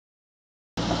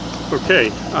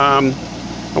Okay,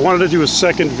 I wanted to do a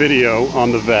second video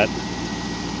on the Vette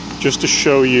just to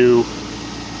show you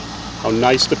how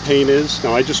nice the paint is.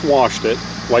 Now I just washed it,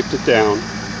 wiped it down.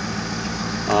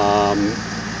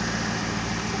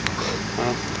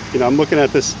 You know, I'm looking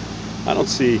at this, I don't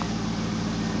see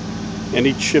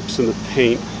any chips in the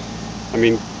paint. I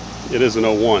mean, it is an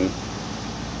 01.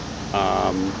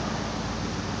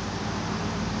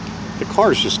 The car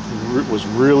was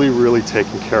really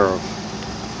taken care of,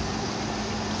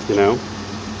 you know,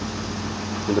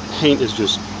 and the paint is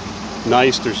just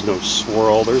nice. There's no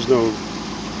swirl, there's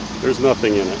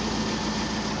nothing in it,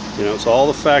 you know. It's all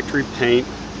the factory paint.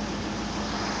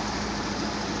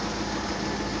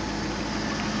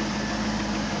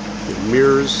 The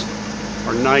mirrors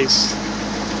are nice.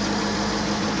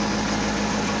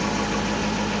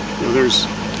 You know, there's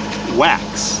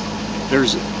wax.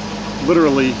 There's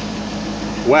literally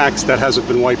wax that hasn't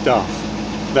been wiped off.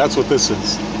 That's what this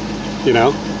is, you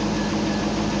know.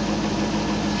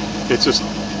 It's just,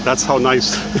 that's how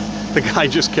nice. The guy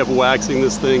just kept waxing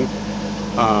this thing.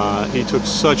 He took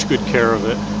such good care of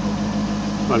it.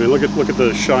 I mean, look at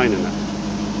the shine in it.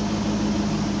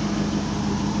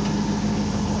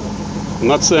 I'm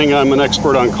not saying I'm an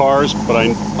expert on cars, but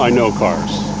I know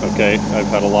cars, okay? I've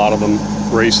had a lot of them,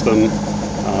 raced them,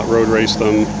 road raced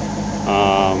them.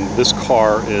 This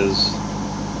car is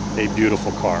a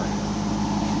beautiful car.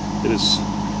 It is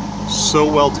so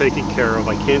well taken care of.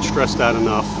 I can't stress that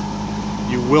enough.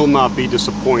 You will not be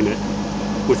disappointed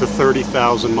with a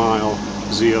 30,000 mile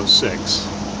Z06.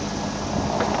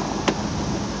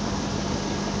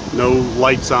 No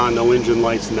lights on, no engine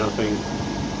lights, nothing.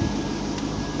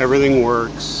 Everything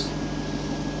works.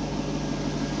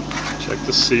 Check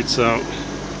the seats out.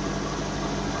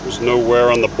 There's no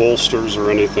wear on the bolsters or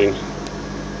anything.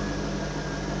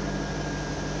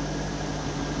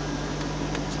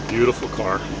 It's a beautiful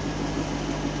car.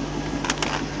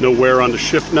 No wear on the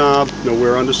shift knob, no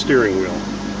wear on the steering wheel.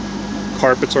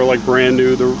 Carpets are like brand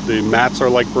new, the mats are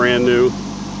like brand new.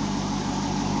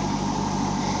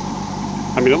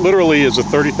 I mean, it literally is a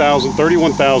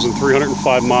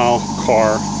 31,305 mile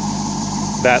car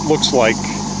that looks like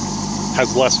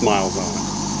has less miles on it.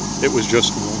 It was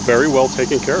just very well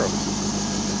taken care of.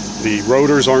 The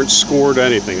rotors aren't scored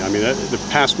anything. I mean, the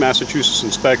past Massachusetts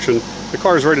inspection, the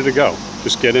car is ready to go.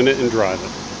 Just get in it and drive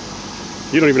it.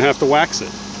 You don't even have to wax it.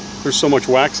 There's so much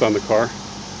wax on the car.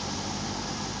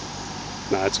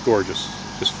 Nah, it's gorgeous.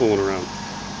 Just fooling around.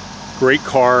 Great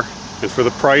car, and for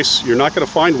the price, you're not going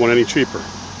to find one any cheaper.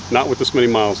 Not with this many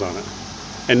miles on it.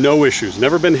 And no issues.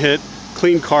 Never been hit.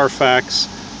 Clean Carfax.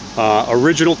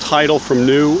 Original title from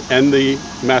new and the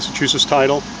Massachusetts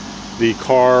title. The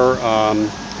car,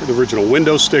 the original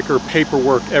window sticker,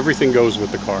 paperwork, everything goes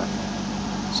with the car.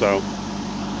 So,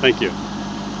 thank you.